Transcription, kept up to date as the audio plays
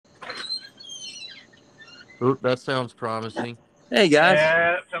Oh, that sounds promising. Hey guys.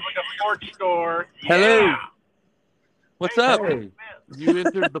 Yeah, sounds like a porch store. Hello. Yeah. What's Hey, up? Hey, you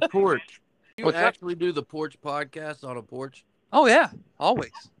entered the porch. You What's up? actually do the porch podcast on a porch? Oh yeah, always.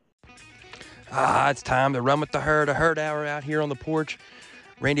 It's time to run with the herd. A herd hour out here on the porch.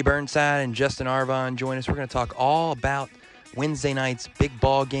 Randy Burnside and Justin Arvon join us. We're going to talk all about Wednesday night's big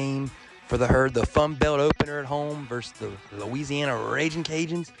ball game for the herd, the Fun Belt opener at home versus the Louisiana Raging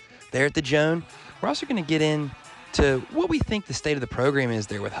Cajuns there at the Joan. We're also going to get into what we think the state of the program is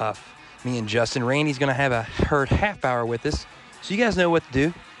there with Huff. Me and Justin. Randy's going to have a herd half hour with us, so you guys know what to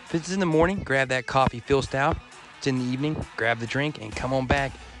do. If it's in the morning, grab that coffee, Phil Stout. If it's in the evening, grab the drink and come on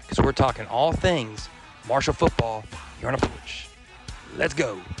back, because we're talking all things Marshall football here on a porch. Let's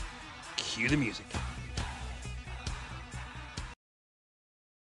go. Cue the music.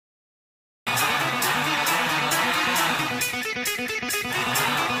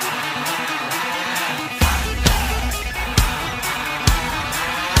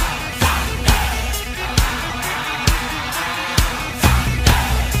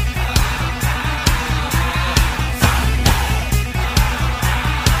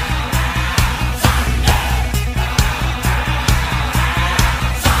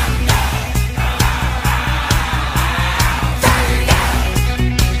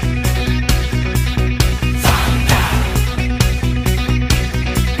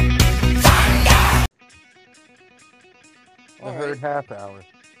 The herd half hour.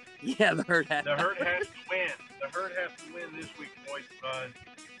 Yeah, the herd has. The herd has to win. The herd has to win this week, boys.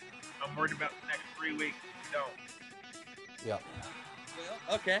 I'm worried about the next 3 weeks if we don't. Yeah.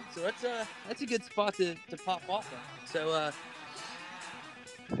 Well, okay, so that's a good spot to pop off on. So,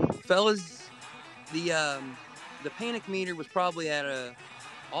 fellas, the panic meter was probably at a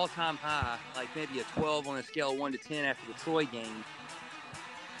all-time high, like maybe a 12 on a scale of 1 to 10 after the Troy game.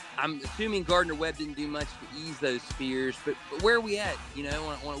 I'm assuming Gardner-Webb didn't do much to ease those fears, but where are we at, on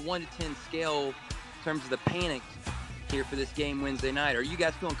a 1 to 10 scale in terms of the panic here for this game Wednesday night? Are you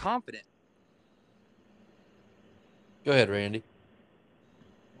guys feeling confident? Go ahead, Randy.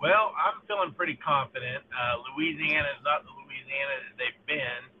 Well, I'm feeling pretty confident. Louisiana is not the Louisiana that they've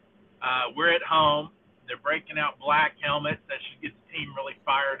been. We're at home. They're breaking out black helmets. That should get the team really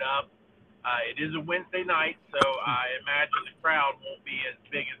fired up. It is a Wednesday night, so I imagine the crowd won't be as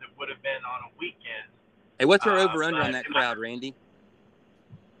big as it would have been on a weekend. Hey, what's our over-under on that crowd, Randy?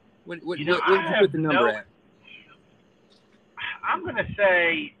 What did you put the number at? I'm gonna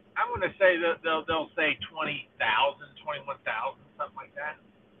say that they'll say 20,000, 21,000, something like that.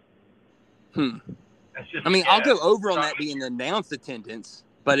 That's just I'll go over on that being the announced attendance,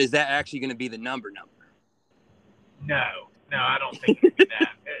 but is that actually going to be the number? No, I don't think it'll be that.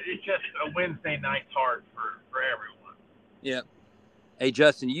 It's just a Wednesday night's hard for everyone. Yeah. Hey,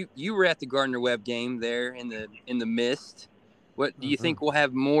 Justin, you were at the Gardner-Webb game there in the mist. What do you think we'll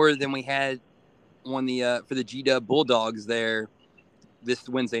have more than we had on the for the G-Dub Bulldogs there this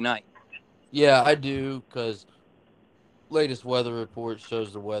Wednesday night? Yeah, I do, because latest weather report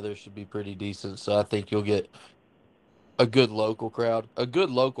shows the weather should be pretty decent, so I think you'll get a good local crowd. A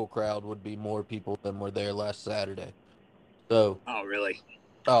good local crowd would be more people than were there last Saturday. So. Oh, really?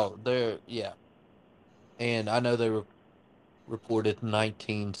 Oh, yeah. And I know they reported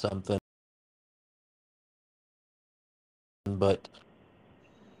 19 something, but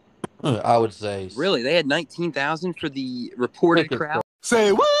I would say. Really? They had 19,000 for the reported crowd?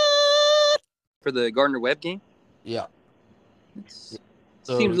 Say what? For the Gardner-Webb game? Yeah.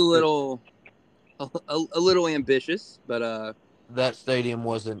 Seems a little ambitious, but that stadium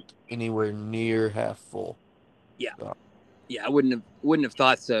wasn't anywhere near half full. Yeah. So. Yeah, I wouldn't have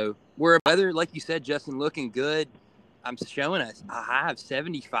thought so. We're weather, like you said, Justin, looking good. I'm showing us a high of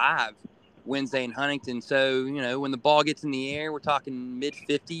 75 Wednesday in Huntington. So, when the ball gets in the air, we're talking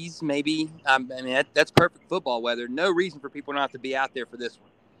mid-50s maybe. That's perfect football weather. No reason for people not to be out there for this one.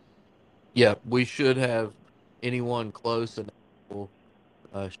 Yeah, we should have anyone close and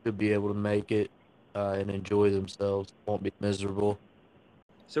should be able to make it and enjoy themselves. Won't be miserable.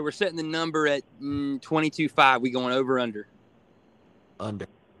 So we're setting the number at 22.5. We going over under? Under.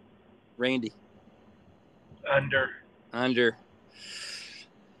 Randy? Under.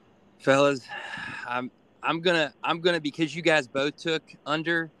 Fellas, I'm gonna because you guys both took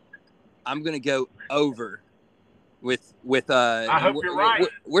under, I'm gonna go over with I hope you're right.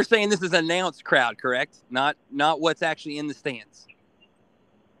 We're saying this is an announced crowd, correct? Not what's actually in the stands.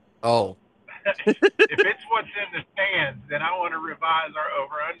 Oh. If it's what's in the stands, then I want to revise our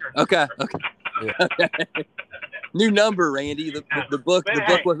over/under. Okay. Yeah. New number, Randy. The book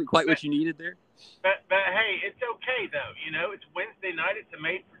wasn't quite what you needed there. But hey, it's okay though. It's Wednesday night. It's a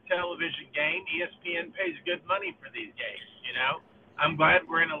made for television game. ESPN pays good money for these games, you know. I'm glad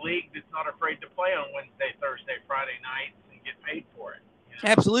we're in a league that's not afraid to play on Wednesday, Thursday, Friday nights and get paid for it. You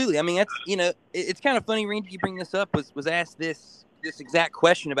know? Absolutely. I mean, that's, it's kind of funny, Randy, you bring this up, was asked this exact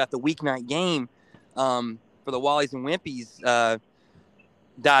question about the weeknight game for the Wallies and Wimpies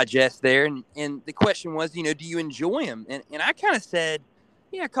digest there. And the question was, do you enjoy them? And I kind of said,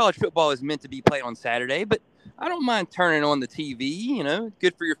 yeah, college football is meant to be played on Saturday, but I don't mind turning on the TV,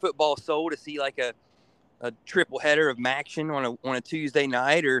 good for your football soul to see like a triple header of action on a Tuesday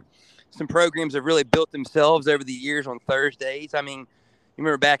night, or some programs have really built themselves over the years on Thursdays. I mean, you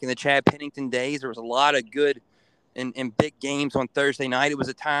remember back in the Chad Pennington days, there was a lot of good and big games on Thursday night. It was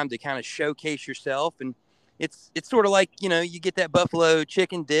a time to kind of showcase yourself. And it's sort of like, you get that buffalo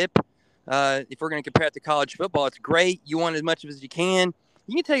chicken dip. If we're going to compare it to college football, it's great. You want as much of it as you can.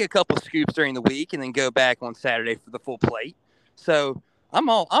 You can take a couple scoops during the week and then go back on Saturday for the full plate. So I'm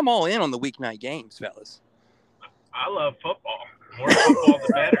all in on the weeknight games, fellas. I love football. More football,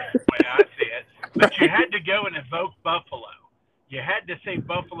 the better, the way I see it. But you had to go and evoke Buffalo. You had to say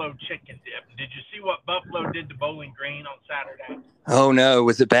Buffalo chicken dip. Did you see what Buffalo did to Bowling Green on Saturday? Oh, no.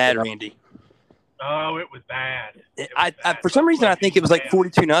 Was it bad, Randy? Oh, it was bad. For some reason, I think it was like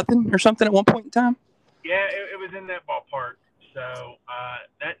 42-0 or something at one point in time. Yeah, it was in that ballpark. So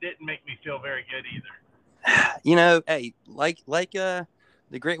that didn't make me feel very good either. Hey, like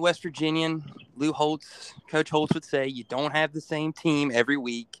the great West Virginian Lou Holtz, Coach Holtz would say, you don't have the same team every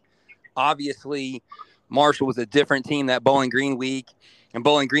week. Obviously, Marshall was a different team that Bowling Green week, and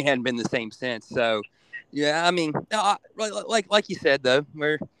Bowling Green hadn't been the same since. So, yeah, I mean, like you said though,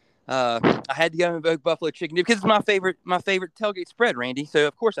 I had to go and invoke Buffalo chicken dip because it's my favorite tailgate spread, Randy. So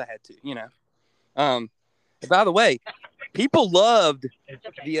of course I had to. By the way, people loved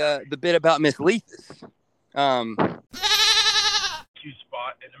the bit about Miss Leithis.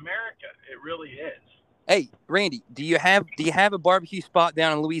 Spot in America, it really is. Hey, Randy, do you have a barbecue spot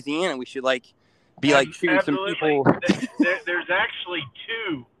down in Louisiana? We should be shooting Absolutely. some people. There's actually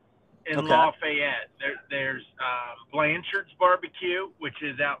two in Lafayette. There's Blanchard's Barbecue, which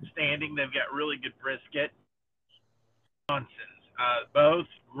is outstanding. They've got really good brisket. Johnson's, both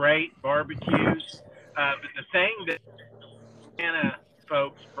great barbecues. But the thing that Atlanta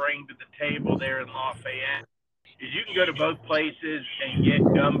folks bring to the table there in Lafayette is you can go to both places and get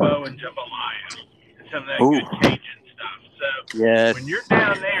gumbo and jambalaya and some of that good Cajun stuff. So when you're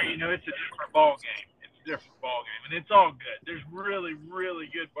down there, it's a different ball game. It's a different ball game, and it's all good. There's really, really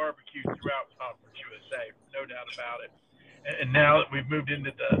good barbecue throughout Conference USA, no doubt about it. And now that we've moved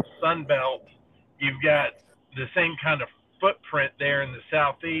into the Sun Belt, you've got the same kind of footprint there in the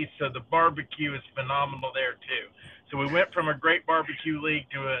Southeast, so the barbecue is phenomenal there too. So we went from a great barbecue league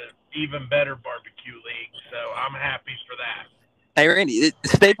to an even better barbecue league. So I'm happy for that. Hey, Randy,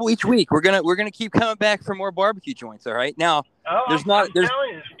 it's a staple each week. We're gonna keep coming back for more barbecue joints. All right. Now, I'm telling you,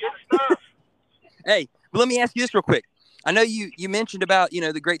 it's good stuff. Hey, but let me ask you this real quick. I know you mentioned about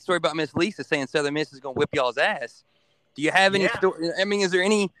the great story about Miss Lisa saying Southern Miss is gonna whip y'all's ass. Do you have any story? I mean, is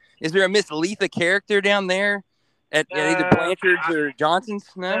there a Miss Letha character down there at either Blanchard's or Johnson's?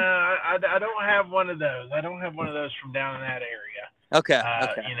 No, I don't have one of those. I don't have one of those from down in that area. Okay.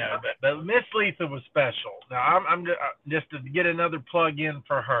 But Miss Letha was special. Now I'm just to get another plug in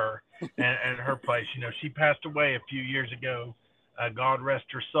for her and her place. She passed away a few years ago. God rest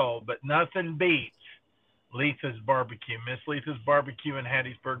her soul. But nothing beats Letha's Barbecue. Miss Letha's Barbecue in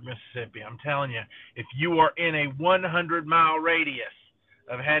Hattiesburg, Mississippi. I'm telling you, if you are in a 100-mile radius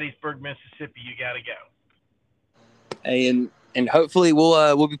of Hattiesburg, Mississippi, you got to go. Hey, and hopefully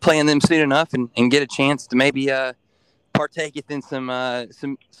we'll be playing them soon enough and get a chance to maybe partake in some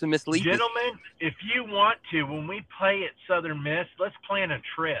Miss Letha. Gentlemen, if you want to, when we play at Southern Miss, let's plan a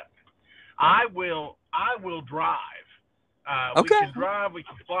trip. I will drive. We can drive, we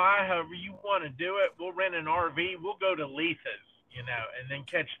can fly, however you want to do it. We'll rent an RV. We'll go to Letha's, and then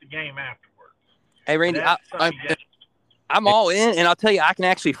catch the game afterwards. Hey, Randy, I'm all in, and I'll tell you, I can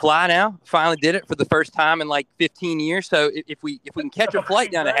actually fly now. Finally did it for the first time in like 15 years. So if we can catch a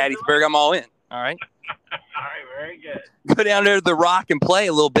flight down to Hattiesburg, I'm all in. All right. All right, very good. Go down there to the Rock and play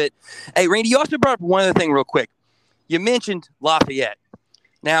a little bit. Hey, Randy, you also brought up one other thing real quick. You mentioned Lafayette.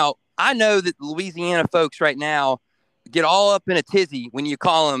 Now, I know that Louisiana folks right now get all up in a tizzy when you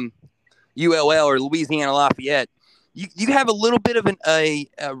call them ULL or Louisiana Lafayette. You have a little bit of a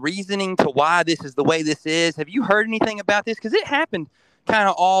reasoning to why this is the way this is. Have you heard anything about this? Because it happened kind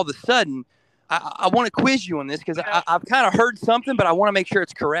of all of a sudden. I want to quiz you on this because I've kind of heard something, but I want to make sure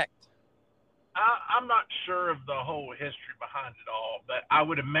it's correct. I'm not sure of the whole history behind it all, but I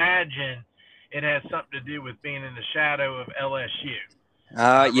would imagine it has something to do with being in the shadow of LSU.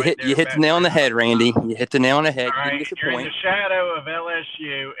 You hit the nail on the head, Randy. You hit the nail on the head. All You right, didn't you're in disappoint. the shadow of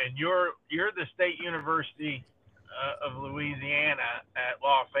LSU, and you're the State University of Louisiana at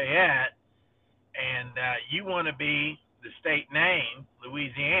Lafayette, and you want to be the state name,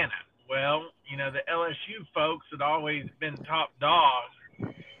 Louisiana. Well, the LSU folks had always been top dogs,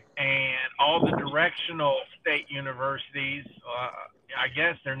 and all the directional state universities, I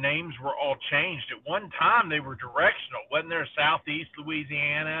guess their names were all changed. At one time, they were directional. Wasn't there Southeast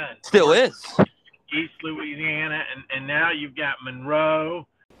Louisiana and Still is. East Louisiana, and now you've got Monroe.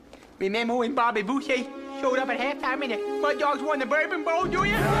 Remember when Bobby Boucher showed up at halftime and the Mud Dogs won the Bourbon Bowl, do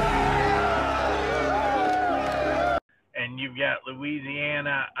you? And you've got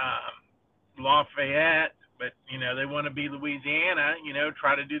Louisiana, Lafayette, but they want to be Louisiana,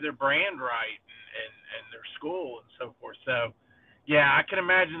 try to do their brand right and their school and so forth. So, yeah, I can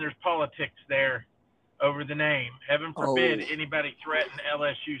imagine there's politics there over the name. Heaven forbid anybody threaten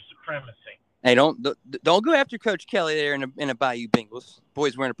LSU supremacy. Hey, don't go after Coach Kelly there in a Bayou Bengals.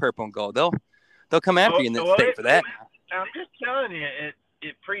 Boys wearing a purple and gold. They'll come after you in the state for that. I'm just telling you,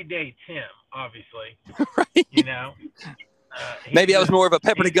 it predates him, obviously. Right. Maybe I was more of a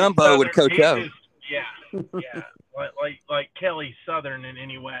pepper to gumbo with Coach O. Yeah, like Kelly Southern in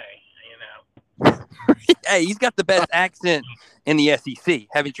any way, Hey, he's got the best accent in the SEC.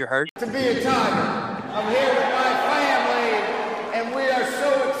 Haven't you heard? To be a Tiger, I'm here with my family, and we are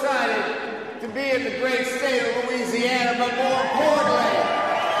so excited to be in the great state of Louisiana, but more importantly,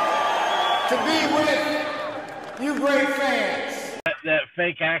 to be with you great fans. That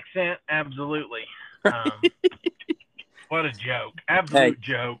fake accent, absolutely. What a joke. Absolute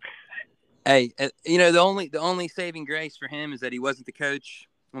joke. Hey, the only saving grace for him is that he wasn't the coach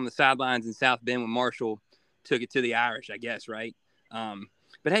on the sidelines in South Bend when Marshall took it to the Irish, I guess, right?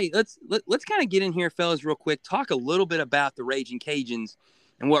 But hey, let's kind of get in here, fellas, real quick. Talk a little bit about the Raging Cajuns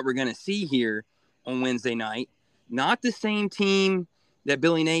and what we're going to see here on Wednesday night. Not the same team that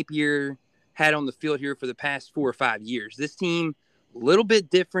Billy Napier had on the field here for the past 4 or 5 years. This team, a little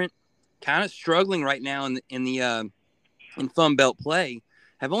bit different, kind of struggling right now in Fun Belt play.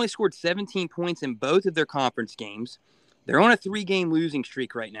 Have only scored 17 points in both of their conference games. They're on a 3-game losing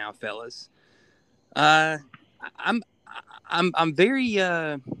streak right now, fellas. I'm very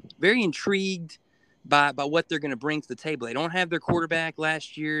very intrigued by what they're going to bring to the table. They don't have their quarterback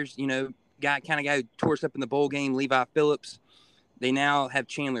last year's, guy who tore us up in the bowl game, Levi Phillips. They now have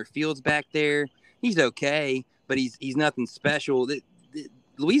Chandler Fields back there. He's okay, but he's nothing special.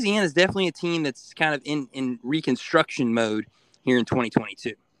 Louisiana is definitely a team that's kind of in reconstruction mode here in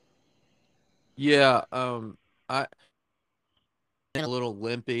 2022. Yeah, I a little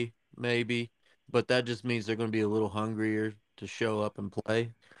limpy maybe, but that just means they're going to be a little hungrier to show up and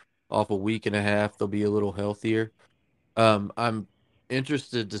play. Off a week and a half, they'll be a little healthier. I'm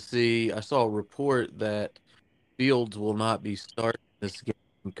interested to see. I saw a report that Fields will not be starting this game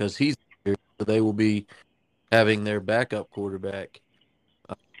because he's here, so they will be having their backup quarterback.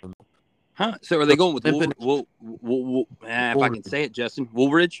 So are they going with if I can say it, Justin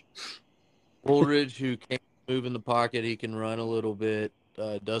Woolridge? Woolridge, who can move in the pocket, he can run a little bit,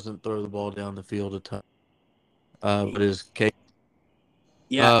 doesn't throw the ball down the field a ton, but is capable.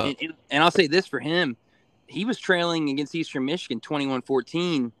 Yeah, and I'll say this for him. He was trailing against Eastern Michigan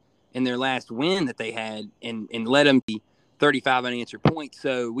 21-14 in their last win that they had and led them to 35 unanswered points.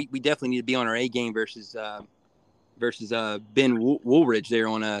 So we definitely need to be on our A game versus Ben Woolridge there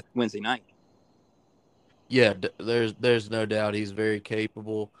on a Wednesday night. Yeah, there's no doubt he's very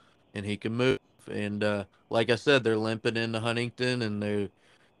capable and he can move. And like I said, they're limping into Huntington and they're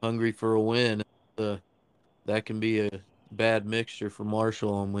hungry for a win. That can be a bad mixture for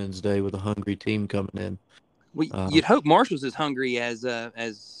Marshall on Wednesday with a hungry team coming in. Well, you'd hope Marshall's as hungry as the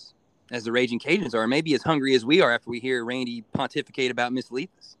Raging Cajuns are, maybe as hungry as we are after we hear Randy pontificate about Miss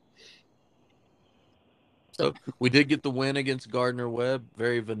Leathis. So we did get the win against Gardner-Webb,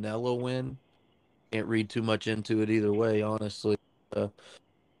 very vanilla win. Can't read too much into it either way, honestly.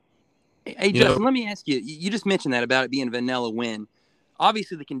 Hey, Justin, let me ask you. You just mentioned that about it being a vanilla win.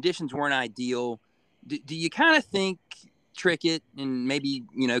 Obviously, the conditions weren't ideal. Do you kind of think Trickett and maybe,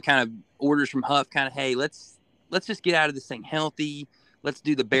 kind of orders from Huff, kind of, hey, let's just get out of this thing healthy. Let's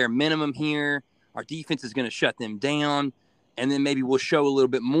do the bare minimum here. Our defense is going to shut them down. And then maybe we'll show a little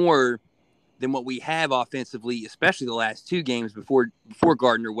bit more than what we have offensively, especially the last 2 games before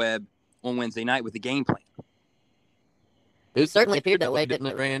Gardner-Webb on Wednesday night with the game plan. It certainly appeared that way, didn't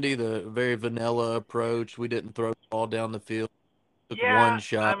it, Randy? The very vanilla approach. We didn't throw the ball down the field. Took one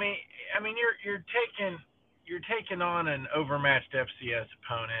shot. I mean, you're taking on an overmatched FCS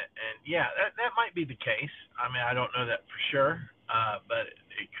opponent, and yeah, that might be the case. I mean, I don't know that for sure. but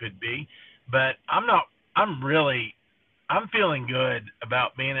it could be. But I'm feeling good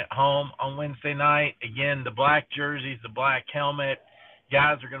about being at home on Wednesday night. Again, the black jerseys, the black helmet,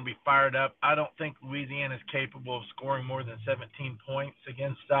 guys are going to be fired up. I don't think Louisiana is capable of scoring more than 17 points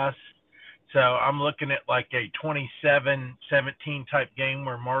against us. So I'm looking at like a 27-17 type game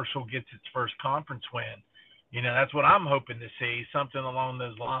where Marshall gets its first conference win. That's what I'm hoping to see, something along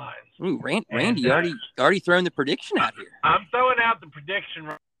those lines. Ooh, Randy, already throwing the prediction out here. I'm throwing out the prediction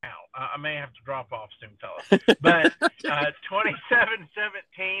right now. I may have to drop off soon, fellas. But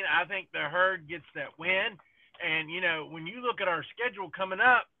 27-17, I think the Herd gets that win. And, when you look at our schedule coming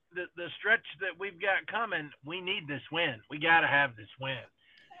up, the stretch that we've got coming, we need this win. We got to have this win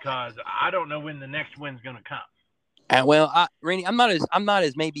because I don't know when the next win's going to come. Well, Randy, I'm not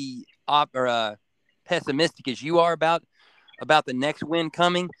as maybe pessimistic as you are about the next win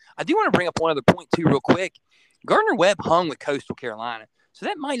coming. I do want to bring up one other point too, real quick. Gardner-Webb hung with Coastal Carolina, so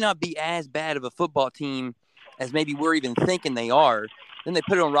that might not be as bad of a football team as maybe we're even thinking they are. Then they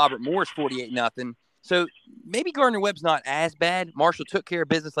put it on Robert Morris 48-0. So maybe Gardner-Webb's not as bad. Marshall took care of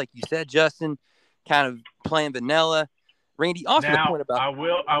business, like you said, Justin, kind of playing vanilla. Randy, also now, the point about I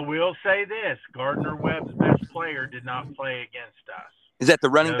will say this: Gardner-Webb's best player did not play against us. Is that the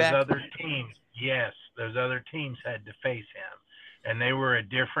running back? Yes, those other teams had to face him, and they were a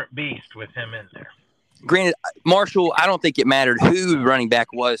different beast with him in there. Granted, Marshall, I don't think it mattered who the running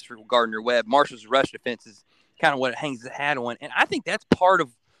back was for Gardner-Webb. Marshall's rush defense is kind of what it hangs the hat on, and I think that's part of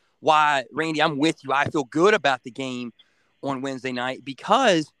why, Randy, I'm with you. I feel good about the game on Wednesday night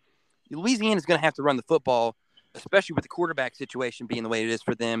because Louisiana is going to have to run the football, especially with the quarterback situation being the way it is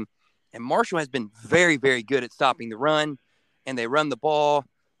for them. And Marshall has been very, very good at stopping the run, and they run the ball.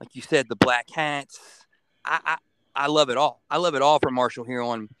 Like you said, the Black Hats. I love it all. I love it all for Marshall here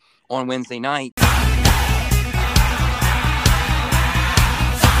on Wednesday night.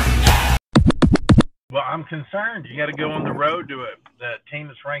 Well, I'm concerned. You got to go on the road to the team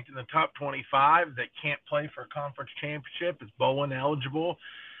that's ranked in the top 25 that can't play for a conference championship. It's bowling eligible.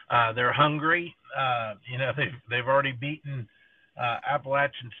 They're hungry. They've already beaten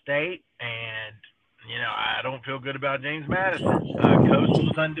Appalachian State, and I don't feel good about James Madison.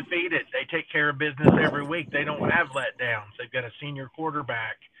 Coastal's undefeated. They take care of business every week. They don't have letdowns. They've got a senior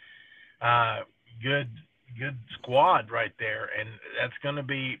quarterback. Good squad right there, and it's going to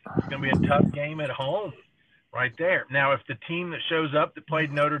be a tough game at home right there. Now, if the team that shows up that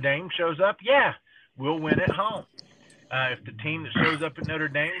played Notre Dame shows up, yeah, we'll win at home. If the team that shows up at Notre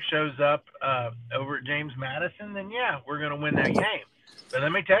Dame shows up over at James Madison, then yeah, we're going to win that game. But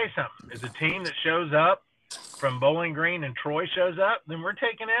let me tell you something. If the team that shows up from Bowling Green and Troy shows up, then we're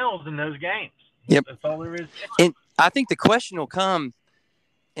taking L's in those games. Yep. That's all there is. And I think the question will come,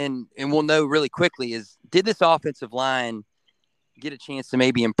 and we'll know really quickly, is did this offensive line get a chance to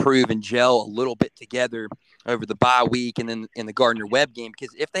maybe improve and gel a little bit together over the bye week and then in the Gardner-Webb game?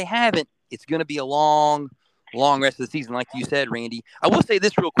 Because if they haven't, it's going to be a long rest of the season, like you said, Randy. I will say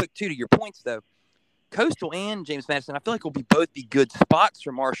this real quick, too, to your points, though. Coastal and James Madison, I feel like will both be good spots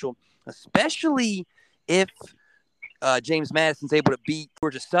for Marshall, especially if James Madison's able to beat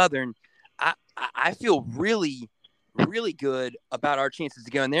Georgia Southern. I feel really, really good about our chances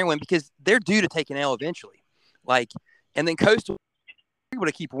to go in there and win because they're due to take an L eventually. And then Coastal, able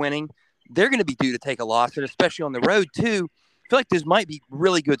to keep winning, they're going to be due to take a loss, and especially on the road too. I feel like there might be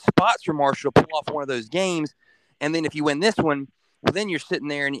really good spots for Marshall to pull off one of those games. And then if you win this one, well, then you're sitting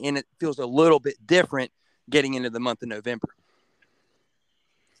there and it feels a little bit different getting into the month of November.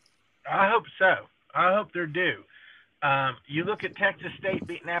 I hope so. I hope they're due. You look at Texas State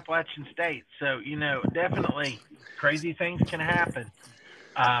beating Appalachian State. So, definitely crazy things can happen.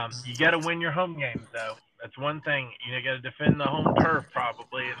 You got to win your home games, though. That's one thing. You got to defend the home turf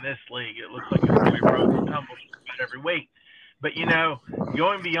probably in this league. It looks like it's going to be rough and tumble every week. But,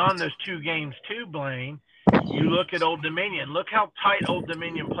 going beyond those two games too, Blaine, you look at Old Dominion. Look how tight Old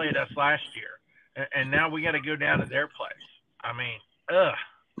Dominion played us last year. And now we got to go down to their place. I mean,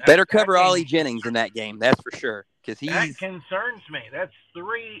 better cover Ollie Jennings in that game, that's for sure. That concerns me. That's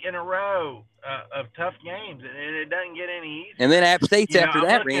 3 in a row of tough games, and it doesn't get any easier. And then App State's after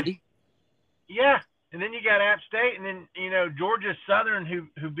that, Randy. Yeah, and then you got App State, and then Georgia Southern,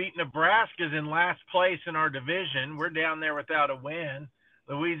 who beat Nebraska, is in last place in our division. We're down there without a win.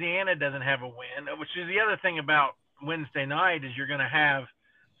 Louisiana doesn't have a win, which is the other thing about Wednesday night is you're going to have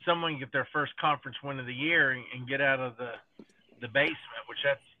someone get their first conference win of the year and get out of the basement, which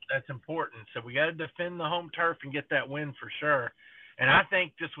that's important. So we got to defend the home turf and get that win for sure. And I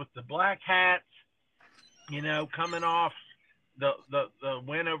think just with the Black Hats, coming off the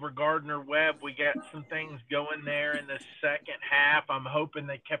win over Gardner Webb, we got some things going there in the second half. I'm hoping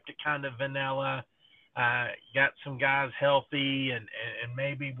they kept it kind of vanilla. Got some guys healthy, and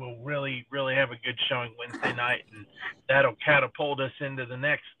maybe we'll really, really have a good showing Wednesday night, and that'll catapult us into the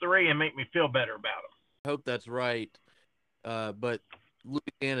next three and make me feel better about them. I hope that's right. But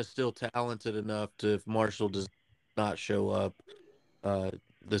Louisiana's still talented enough to, if Marshall does not show up,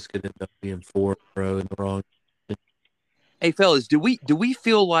 this could end up being 4 in a row in the wrong. Hey, fellas, do we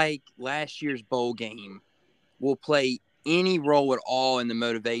feel like last year's bowl game will play any role at all in the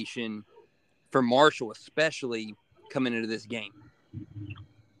motivation for Marshall, especially coming into this game?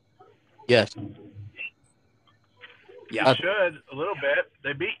 Yes. Yeah. You should, a little bit.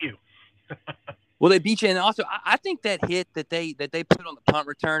 They beat you. Well, they beat you, and also I think that hit that they put on the punt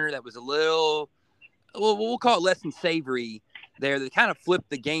returner that was a little, we'll call it less than savory there. That kind of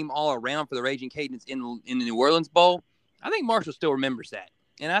flipped the game all around for the Raging Cajuns in the New Orleans Bowl. I think Marshall still remembers that,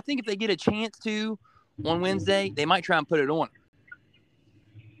 and I think if they get a chance to on Wednesday, they might try and put it on.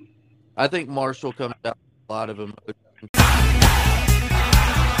 I think Marshall comes out with a lot of emotion.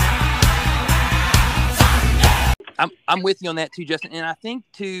 I'm with you on that too, Justin, and I think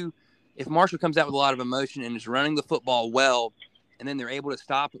too, if Marshall comes out with a lot of emotion and is running the football well, and then they're able to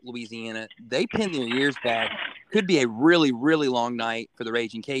stop Louisiana, they pin their ears back. Could be a really, really long night for the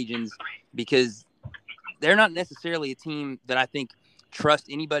Raging Cajuns because they're not necessarily a team that I think trusts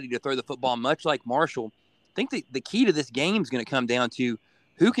anybody to throw the football, much like Marshall. I think the key to this game is going to come down to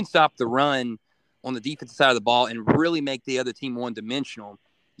who can stop the run on the defensive side of the ball and really make the other team one-dimensional.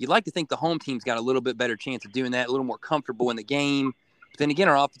 You'd like to think the home team's got a little bit better chance of doing that, a little more comfortable in the game. But then again,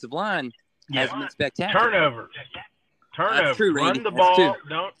 our offensive line hasn't been spectacular. Turnovers. That's true, Randy. Run the ball.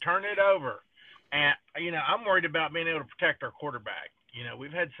 Don't turn it over. And, I'm worried about being able to protect our quarterback.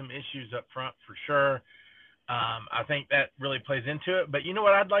 We've had some issues up front for sure. I think that really plays into it. But you know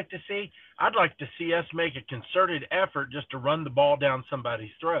what I'd like to see? I'd like to see us make a concerted effort just to run the ball down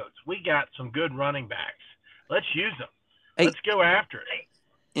somebody's throats. We got some good running backs. Let's use them. Let's go after it.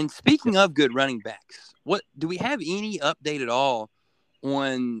 And speaking of good running backs, what do we have any update at all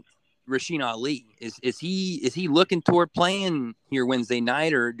on Rasheen Ali? Is he looking toward playing here Wednesday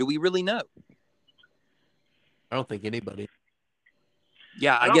night, or do we really know? I don't think anybody.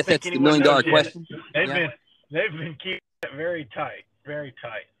 Yeah, I guess that's the $1 million question. They've been keeping it very tight, very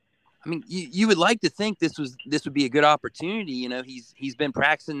tight. I mean, you would like to think this would be a good opportunity. He's been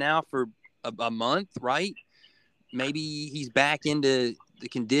practicing now for a month, right? Maybe he's back into the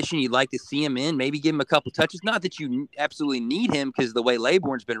condition you'd like to see him in. Maybe give him a couple touches. Not that you absolutely need him because the way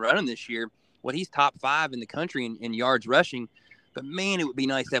Laborn's been running this year, he's top 5 in the country in yards rushing. But man, it would be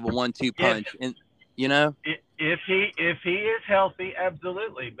nice to have a 1-2 punch. If he is healthy,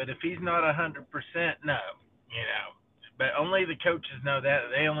 absolutely. But if he's not 100%, no. But only the coaches know that.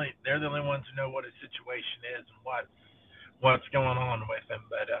 They're the only ones who know what his situation is and what's going on with him.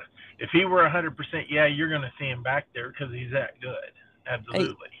 But if he were 100%, yeah, you're going to see him back there because he's that good.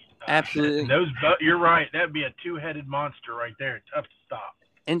 Absolutely. Hey, absolutely. You're right. That'd be a two-headed monster right there. Tough to stop.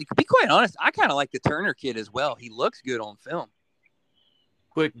 And to be quite honest, I kind of like the Turner kid as well. He looks good on film.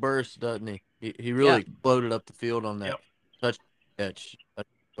 Quick burst, doesn't he? He really floated up the field on that touch catch,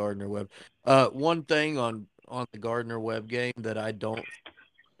 Gardner Webb. One thing on the Gardner Webb game that I don't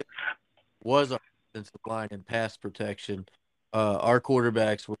was our offensive line and pass protection. Our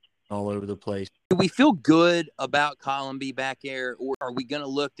quarterbacks were all over the place. Do we feel good about Columby back there, or are we going to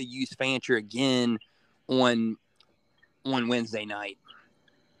look to use Fancher again on Wednesday night?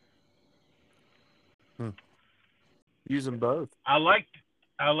 Use them both. I liked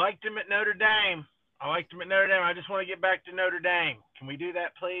him at Notre Dame. I just want to get back to Notre Dame. Can we do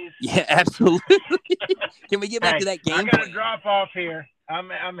that, please? Yeah, absolutely. Can we get back to that game? I got to drop off here.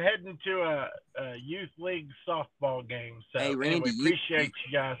 I'm heading to a youth league softball game. So hey, Randy, appreciate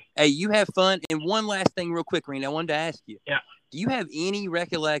you guys. Hey, you have fun. And one last thing real quick, Randy, I wanted to ask you. Yeah. Do you have any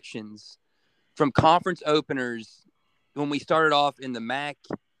recollections from conference openers when we started off in the MAC,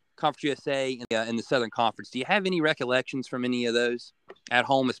 Conference USA, and the Southern Conference? Do you have any recollections from any of those, at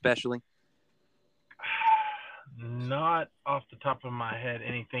home especially? Not off the top of my head,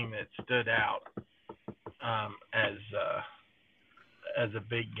 anything that stood out as a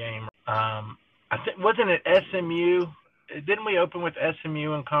big game. I think wasn't it SMU? Didn't we open with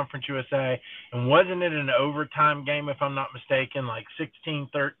SMU in Conference USA? And wasn't it an overtime game, if I'm not mistaken, like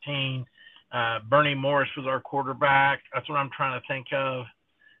 16-13? Bernie Morris was our quarterback. That's what I'm trying to think of.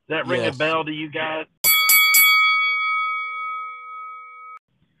 Does that ring a bell to you guys?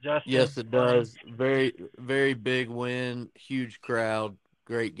 Justin? Yes, it does. Very, very big win. Huge crowd.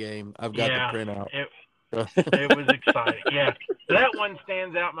 Great game. I've got the printout. It was exciting. Yeah, that one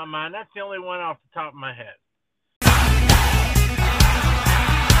stands out in my mind. That's the only one off the top of my head.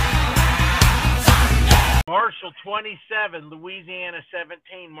 Marshall 27, Louisiana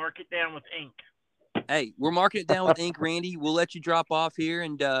 17. Mark it down with ink. Hey, we're marking it down with ink, Randy. We'll let you drop off here,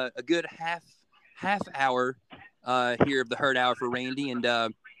 and a good half hour here of the Herd Hour for Randy, and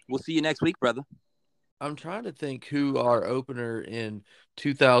we'll see you next week, brother. I'm trying to think who our opener in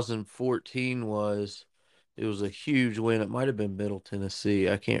 2014 was. It was a huge win. It might have been Middle Tennessee.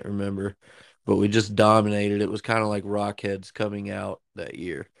 I can't remember, but we just dominated. It was kind of like Rockheads coming out that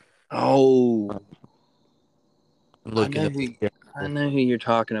year. Oh, I know who you're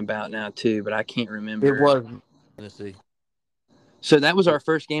talking about now too, but I can't remember. It was Tennessee. So that was our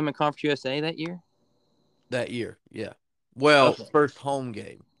first game in Conference USA that year? That year, yeah. Well, Okay. First home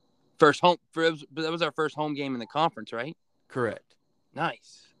game. That was our first home game in the conference, right? Correct.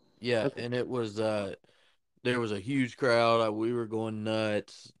 Nice. Yeah, Okay. and it was there was a huge crowd. We were going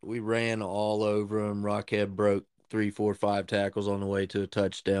nuts. We ran all over them. Rockhead broke 3, 4, 5 tackles on the way to a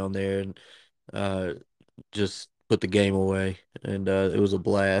touchdown there, and just put the game away. And it was a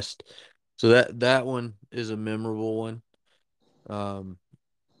blast. So that one is a memorable one.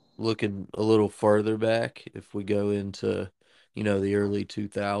 Looking a little further back, if we go into, the early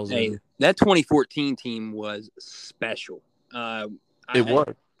 2000s. Hey, that 2014 team was special. It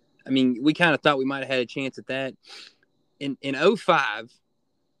was. I mean, we kind of thought we might have had a chance at that. In 2005,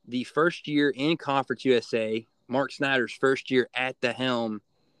 the first year in Conference USA, Mark Snyder's first year at the helm,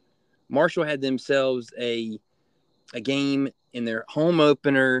 Marshall had themselves a game in their home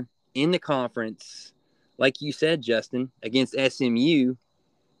opener in the conference, like you said, Justin, against SMU,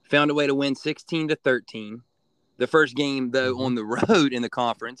 found a way to win 16-13. The first game, though, on the road in the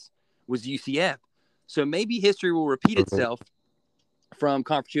conference was UCF. So maybe history will repeat itself from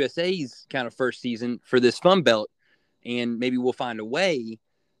Conference USA's kind of first season for this Fun Belt, and maybe we'll find a way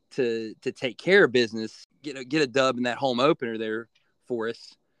to take care of business, get a dub in that home opener there for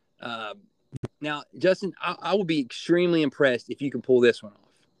us. Now, Justin, I will be extremely impressed if you can pull this one off.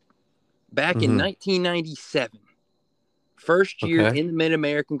 Back in 1997, first year in the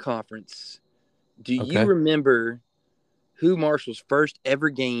Mid-American Conference, do you remember who Marshall's first ever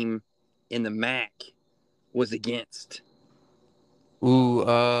game in the MAC was against? Ooh,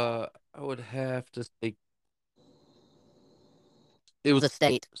 I would have to say it was a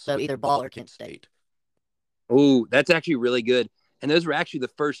state, so either Ball or Kent State. Ooh, that's actually really good. And those were actually the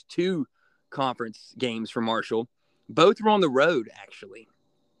first 2 conference games for Marshall. Both were on the road, actually.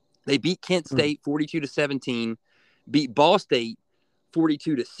 They beat Kent State 42-17, beat Ball State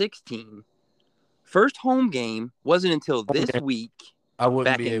 42-16. First home game wasn't until this week. I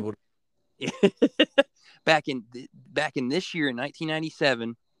wouldn't be able to. back in this year in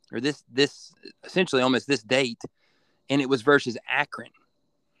 1997, or this essentially almost this date, and it was versus Akron,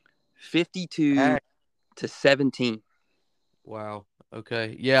 52-17. Wow.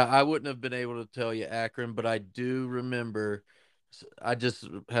 Okay. Yeah, I wouldn't have been able to tell you Akron, but I do remember. I just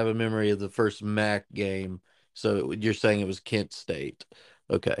have a memory of the first MAC game. So you're saying it was Kent State.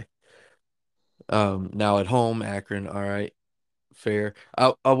 Okay. Now at home, Akron. All right. Fair.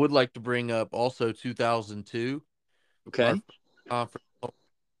 I would like to bring up also 2002. Okay. Conference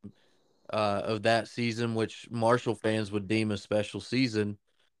of that season, which Marshall fans would deem a special season,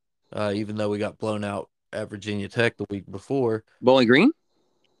 even though we got blown out at Virginia Tech the week before. Bowling Green?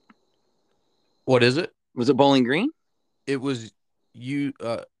 What is it? Was it Bowling Green? It was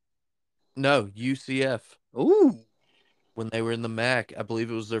UCF. Ooh. When they were in the MAC. I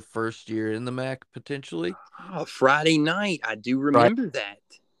believe it was their first year in the MAC, potentially. Oh, Friday night. I do remember that.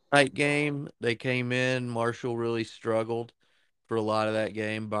 Night game. They came in. Marshall really struggled for a lot of that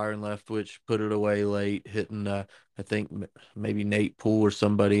game. Byron Leftwich put it away late, hitting, I think, maybe Nate Poole or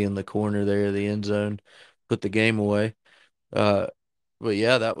somebody in the corner there, the end zone, put the game away. But,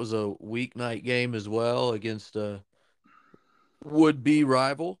 yeah, that was a weeknight game as well against a would-be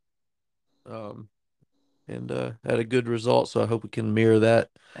rival. And had a good result, so I hope we can mirror that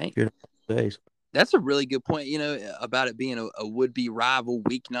here in a couple days. That's a really good point, about it being a would-be rival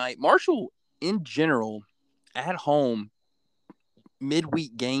weeknight. Marshall, in general, at home,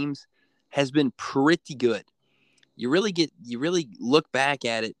 midweek games has been pretty good. You really look back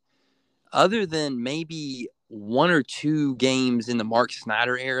at it, other than maybe 1 or 2 games in the Mark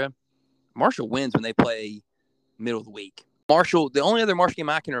Snyder era, Marshall wins when they play middle of the week. The only other Marshall game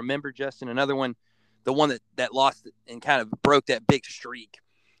I can remember, Justin, another one, the one that lost and kind of broke that big streak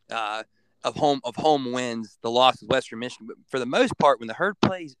of home wins, the loss of Western Michigan. But for the most part, when the Herd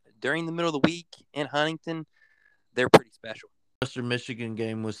plays during the middle of the week in Huntington, they're pretty special. Western Michigan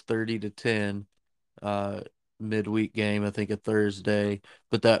game was 30-10. uh, midweek game, I think a Thursday.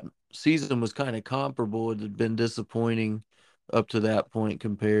 But that season was kind of comparable. It had been disappointing up to that point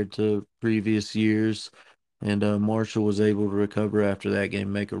compared to previous years. And Marshall was able to recover after that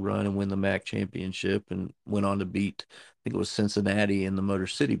game, make a run, and win the MAC championship, and went on to beat, I think it was Cincinnati in the Motor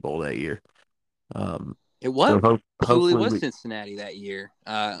City Bowl that year. It was. So Absolutely hopefully was Cincinnati that year.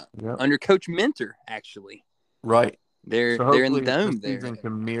 Yep. Under Coach Mentor, actually. Right. They're So in the hopefully dome this there. season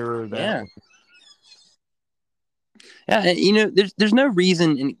can mirror that Yeah. one. Yeah, and, there's no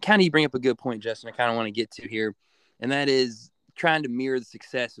reason, and kind of you bring up a good point, Justin, I kind of want to get to here, and that is trying to mirror the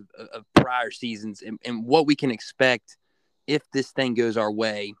success of prior seasons and what we can expect if this thing goes our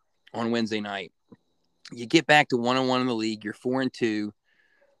way on Wednesday night. You get back to 1-1 in the league, you're 4-2.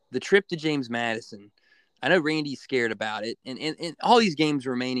 The trip to James Madison, I know Randy's scared about it, and all these games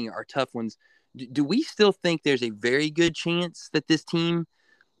remaining are tough ones. Do we still think there's a very good chance that this team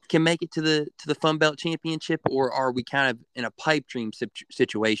can make it to the Fun Belt Championship, or are we kind of in a pipe dream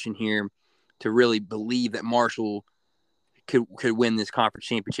situation here to really believe that Marshall could win this conference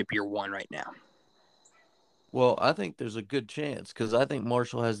championship year one right now? Well, I think there's a good chance because I think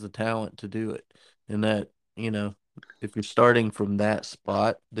Marshall has the talent to do it. And that, if you're starting from that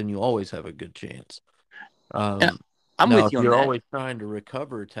spot, then you always have a good chance. Yeah, I'm now, with you if on you're that. always trying to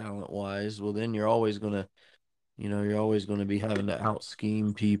recover talent-wise, well, then you're always going to, be having to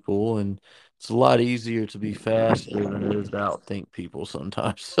out-scheme people. And it's a lot easier to be faster than it is to outthink people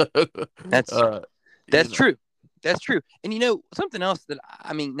sometimes. That's you know. true. That's true. And something else that,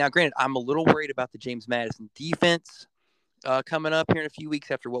 now granted, I'm a little worried about the James Madison defense coming up here in a few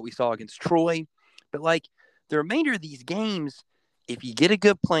weeks after what we saw against Troy. But like the remainder of these games, if you get a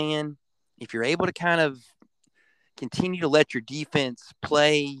good plan, if you're able to kind of continue to let your defense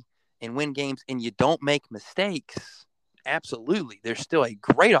play and win games and you don't make mistakes, absolutely, there's still a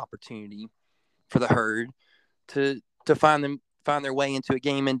great opportunity for the Herd to find their way into a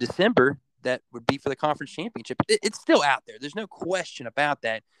game in December that would be for the conference championship. It's still out there. There's no question about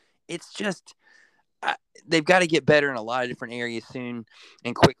that. It's just they've got to get better in a lot of different areas soon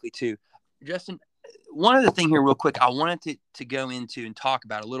and quickly too. Justin, one other thing here real quick I wanted to go into and talk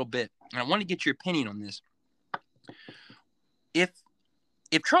about a little bit, and I want to get your opinion on this.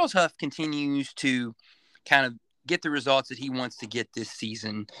 If Charles Huff continues to kind of get the results that he wants to get this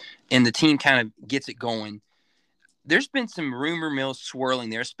season and the team kind of gets it going, there's been some rumor mills swirling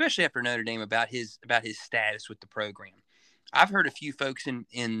there, especially after Notre Dame, about his status with the program. I've heard a few folks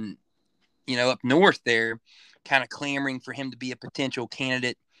in up north there kind of clamoring for him to be a potential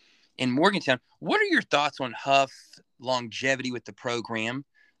candidate in Morgantown. What are your thoughts on Huff's longevity with the program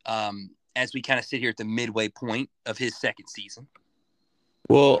as we kind of sit here at the midway point of his second season?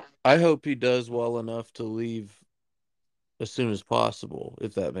 Well, I hope he does well enough to leave as soon as possible,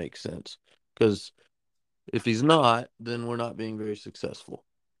 if that makes sense. Because if he's not, then we're not being very successful.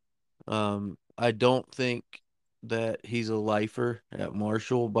 I don't think that he's a lifer at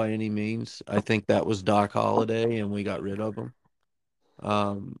Marshall by any means. I think that was Doc Holliday, and we got rid of him.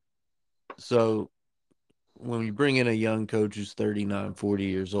 So when you bring in a young coach who's 39, 40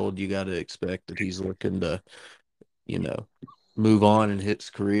 years old, you got to expect that he's looking to, move on and hit his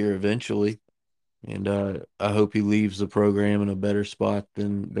career eventually. And I hope he leaves the program in a better spot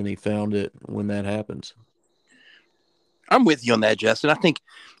than he found it when that happens. I'm with you on that, Justin. I think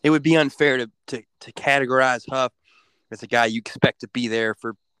it would be unfair to categorize Huff as a guy you expect to be there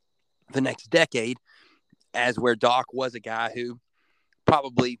for the next decade, as where Doc was a guy who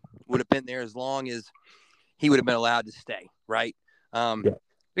probably would have been there as long as he would have been allowed to stay, right? And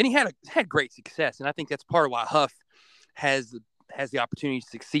he had great success, and I think that's part of why Huff has the opportunity to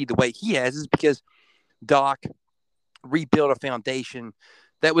succeed the way he has, is because Doc rebuilt a foundation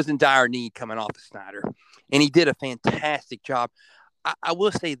that was in dire need coming off of Snyder. And he did a fantastic job. I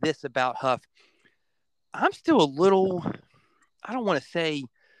will say this about Huff. I'm still a little, I don't want to say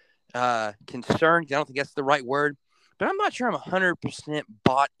concerned. I don't think that's the right word. But I'm not sure I'm 100%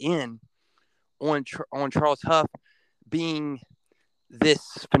 bought in on Charles Huff being this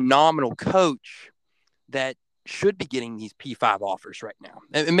phenomenal coach that should be getting these P5 offers right now.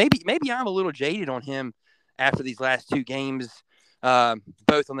 And maybe I'm a little jaded on him after these last two games,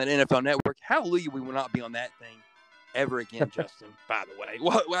 both on that NFL Network. Hallelujah, we will not be on that thing ever again, Justin, by the way.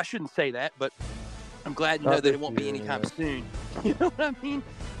 Well, I shouldn't say that, but I'm glad to know that it won't be anytime soon. You know what I mean?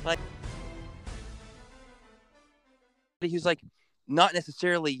 Like, he's like not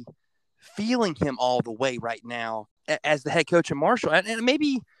necessarily feeling him all the way right now as the head coach of Marshall. And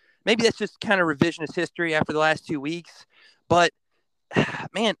maybe that's just kind of revisionist history after the last 2 weeks. But,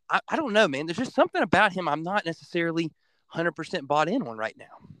 man, I don't know, man. There's just something about him I'm not necessarily 100% bought in on right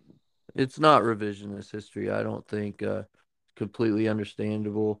now. It's not revisionist history. I don't think completely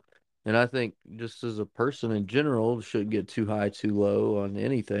understandable. And I think just as a person in general, shouldn't get too high, too low on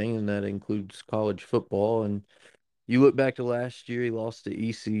anything, and that includes college football. And you look back to last year, he lost to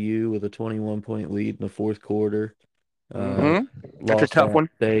ECU with a 21-point lead in the fourth quarter. Mm-hmm. That's a Lost to tough App one.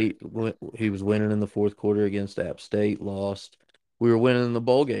 State. He was winning in the fourth quarter against App State, lost. We were winning in the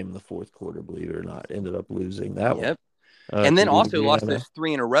bowl game in the fourth quarter, believe it or not. Ended up losing that one. Yep. And To then also lost Louisiana, those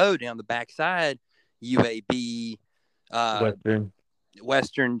 3 in a row down the backside, UAB, Western.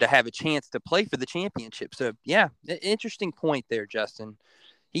 Western, to have a chance to play for the championship. So, yeah, interesting point there, Justin.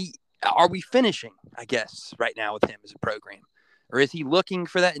 Are we finishing, I guess, right now with him as a program? Or is he looking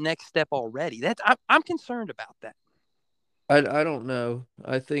for that next step already? I'm concerned about that. I don't know.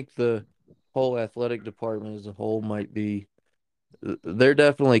 I think the whole athletic department as a whole might be. They're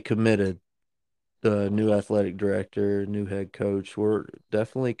definitely committed. The new athletic director, new head coach, we're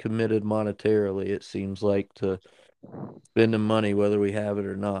definitely committed monetarily. It seems like to spending money whether we have it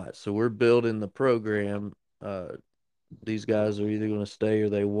or not. So we're building the program. These guys are either going to stay or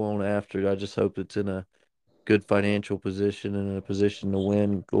they won't after. I just hope it's in a good financial position and in a position to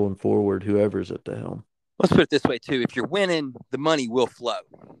win going forward, whoever's at the helm. Let's put it this way, too. If you're winning, the money will flow.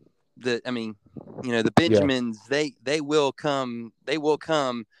 The Benjamins, they will come. They will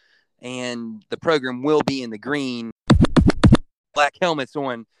come, and the program will be in the green. Black helmets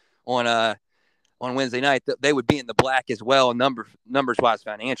on Wednesday night. They would be in the black as well, numbers wise,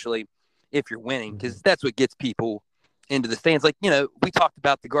 financially, if you're winning, because that's what gets people into the stands. Like, we talked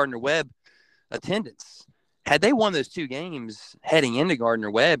about the Gardner-Webb attendance. Had they won those 2 games heading into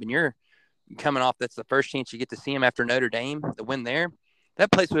Gardner-Webb, and you're coming off, that's the first chance you get to see them after Notre Dame, the win there,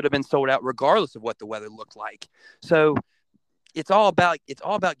 that place would have been sold out regardless of what the weather looked like. So it's all about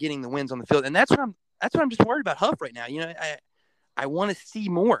getting the wins on the field, and that's what I'm just worried about Huff right now. I want to see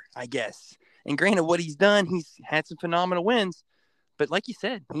more, I guess. And granted, what he's done, he's had some phenomenal wins, but like you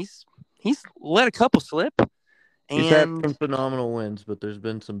said, he's let a couple slip. He's had some phenomenal wins, but there's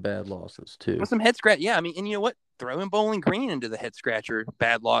been some bad losses too. With some head scratch, yeah. I mean, and you know what? Throwing Bowling Green into the head scratcher,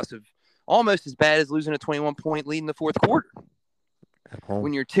 bad loss of almost as bad as losing a 21-point lead in the fourth quarter. At home.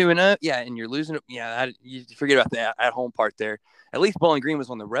 When you're 2-0, yeah, and you're losing, you forget about the at home part there. At least Bowling Green was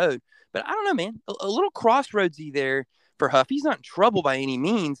on the road, but I don't know, man. A little crossroadsy there for Huff. He's not in trouble by any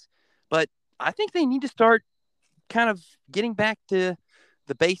means, but I think they need to start kind of getting back to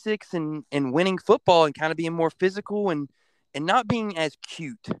the basics and winning football and kind of being more physical and not being as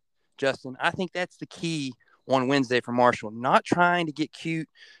cute, Justin. I think that's the key on Wednesday for Marshall. Not trying to get cute,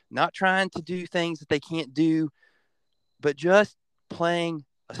 not trying to do things that they can't do, but just playing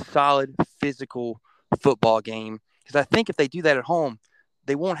a solid physical football game. Because I think if they do that at home,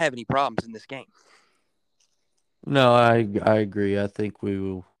 they won't have any problems in this game. No, I agree. I think we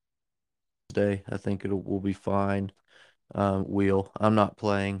will stay. I think we'll be fine. I'm not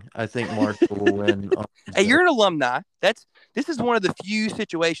playing. I think Marshall will win. Hey, you're an alumni. This is one of the few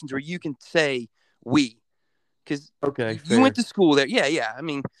situations where you can say we, because you went to school there. Yeah. I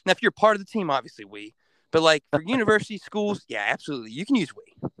mean, now if you're part of the team, obviously we. But like for university schools, yeah, absolutely, you can use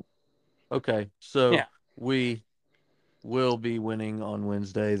we. Okay, so we will be winning on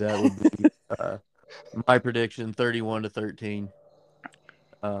Wednesday. That would be my prediction: 31-13.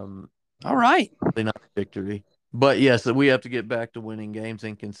 All right, not victory. But yes, we have to get back to winning games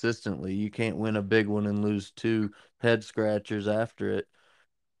and consistently. You can't win a big one and lose 2 head scratchers after it.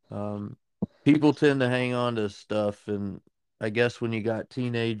 People tend to hang on to stuff, and I guess when you got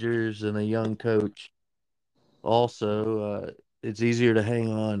teenagers and a young coach, also it's easier to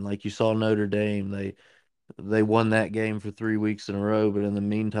hang on. Like you saw Notre Dame, they won that game for 3 weeks in a row, but in the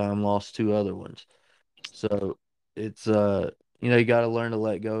meantime lost 2 other ones. So it's you got to learn to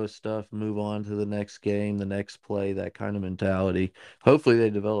let go of stuff, move on to the next game, the next play, that kind of mentality. Hopefully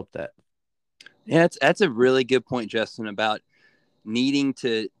they develop that. Yeah, that's a really good point, Justin, about needing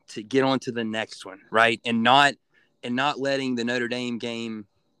to get on to the next one, right? And not letting the Notre Dame game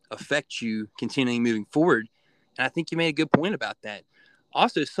affect you continuing moving forward. And I think you made a good point about that.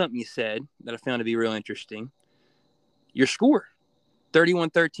 Also, something you said that I found to be real interesting. Your score,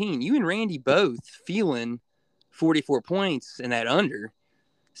 31-13. You and Randy both feeling 44 points in that under,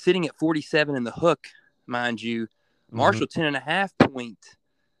 sitting at 47 in the hook, mind you. Marshall, 10.5-point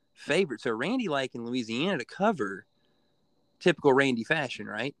favorite. So Randy liking Louisiana to cover, typical Randy fashion,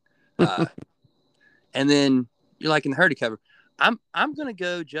 right? And then you're liking the Herd to cover. I'm going to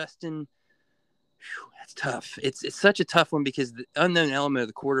go, Justin. That's tough. It's such a tough one because the unknown element of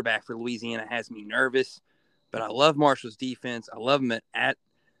the quarterback for Louisiana has me nervous. But I love Marshall's defense. I love them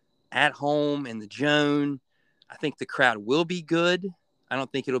at home in the Joan. I think the crowd will be good. I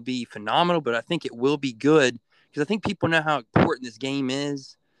don't think it'll be phenomenal, but I think it will be good because I think people know how important this game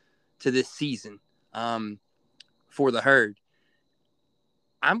is to this season for the Herd.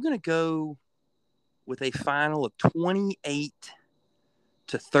 I'm going to go with a final of 28-13.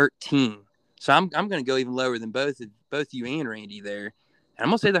 So I'm going to go even lower than both you and Randy there. And I'm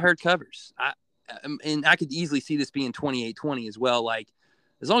going to say the Herd covers. And I could easily see this being 28-20 as well. Like,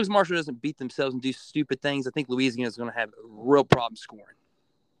 as long as Marshall doesn't beat themselves and do stupid things, I think Louisiana is going to have a real problem scoring.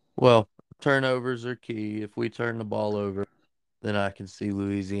 Well, turnovers are key. If we turn the ball over, then I can see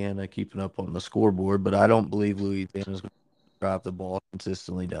Louisiana keeping up on the scoreboard. But I don't believe Louisiana is going to drive the ball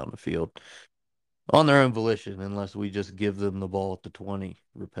consistently down the field on their own volition unless we just give them the ball at the 20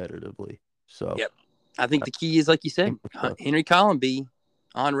 repetitively. So, yep. I think the key is, like you said, Henry Colomby,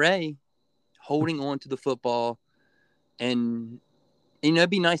 Henry, holding on to the football. And, it'd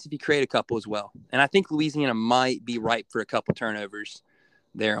be nice if you create a couple as well. And I think Louisiana might be ripe for a couple turnovers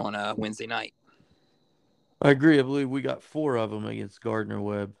there on Wednesday night. I agree. I believe we got 4 of them against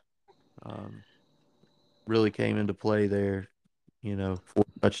Gardner-Webb. Really came into play there. 4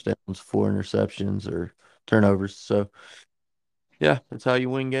 touchdowns, 4 interceptions or turnovers. So, yeah, that's how you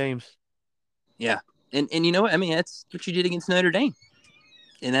win games. Yeah. And you know what? I mean, that's what you did against Notre Dame.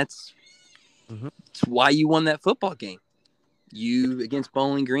 And that's why you won that football game. You, against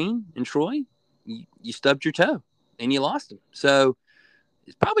Bowling Green and Troy, you stubbed your toe and you lost them. So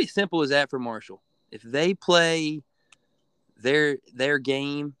it's probably as simple as that for Marshall. If they play their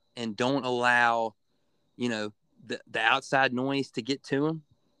game and don't allow, the outside noise to get to them,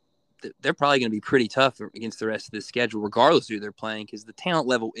 they're probably going to be pretty tough against the rest of the schedule, regardless of who they're playing, because the talent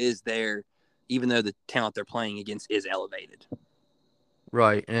level is there, even though the talent they're playing against is elevated.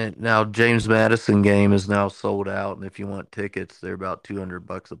 Right. And now James Madison game is now sold out. And if you want tickets, they're about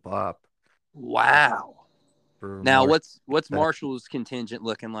 $200 a pop. Wow. Now, what's Marshall's contingent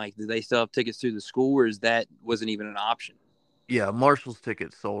looking like? Do they still have tickets through the school, or wasn't even an option? Yeah, Marshall's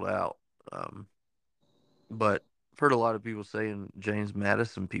tickets sold out. But I've heard a lot of people saying James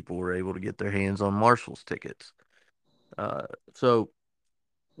Madison people were able to get their hands on Marshall's tickets. So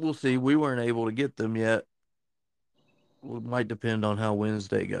we'll see. We weren't able to get them yet. It might depend on how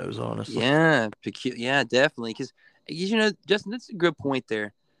Wednesday goes, honestly. Yeah, definitely. Because, Justin, that's a good point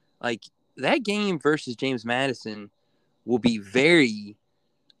there. Like, that game versus James Madison will be very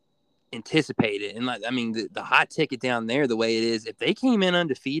anticipated. And, the hot ticket down there, the way it is, if they came in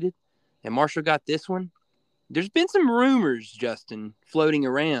undefeated and Marshall got this one, there's been some rumors, Justin, floating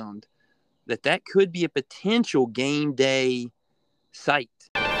around that could be a potential game day site.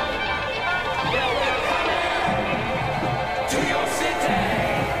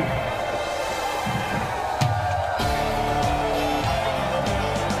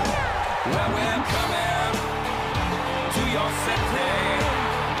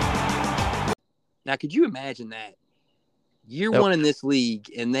 Now, could you imagine that? Year one in this league,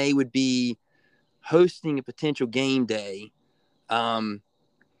 and they would be hosting a potential game day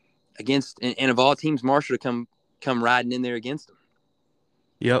against, and of all teams, Marshall to come riding in there against them.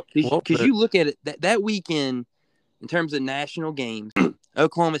 Yep. Because you look at it, that weekend, in terms of national games,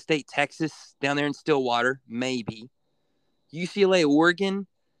 Oklahoma State, Texas, down there in Stillwater, maybe. UCLA, Oregon,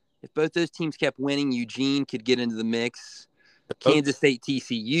 if both those teams kept winning, Eugene could get into the mix. Kansas State,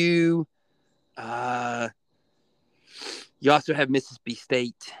 TCU. You also have Mississippi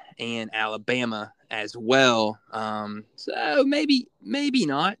State and Alabama as well. So maybe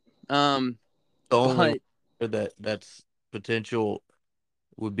not. The only that's potential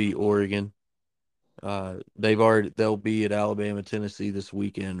would be Oregon. They'll be at Alabama, Tennessee this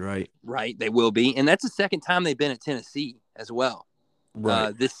weekend, right? Right, they will be, and that's the second time they've been at Tennessee as well,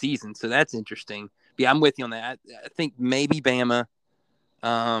 this season. So that's interesting. But yeah, I'm with you on that. I think maybe Bama.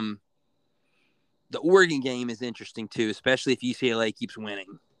 The Oregon game is interesting too, especially if UCLA keeps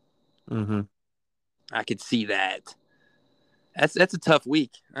winning. Mm-hmm. I could see that. That's a tough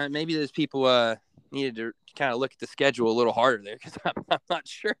week. Maybe those people needed to kind of look at the schedule a little harder there, because I'm not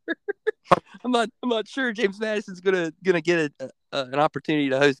sure. I'm not sure James Madison's gonna get an opportunity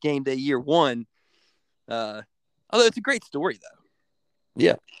to host game day year one. Although it's a great story though.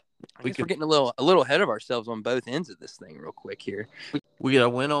 Yeah. We're getting a little ahead of ourselves on both ends of this thing real quick here. We got a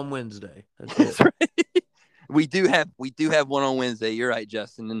win on Wednesday. That's right. We do have one on Wednesday. You're right,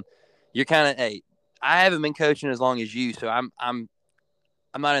 Justin. And you're kind of, I haven't been coaching as long as you, so I'm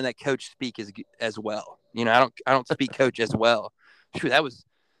not in that coach speak as well. I don't speak coach as well. Shoot, that was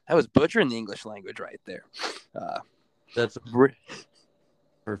butchering the English language right there. That's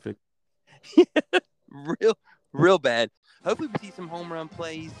perfect. Real bad. Hopefully we see some home run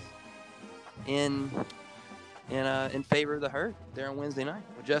plays in in favor of the Herd there on Wednesday night.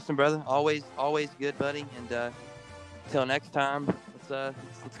 Well, Justin, brother, always good, buddy. And until next time,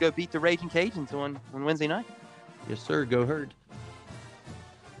 let's go beat the Raging Cajuns on Wednesday night. Yes, sir. Go Herd.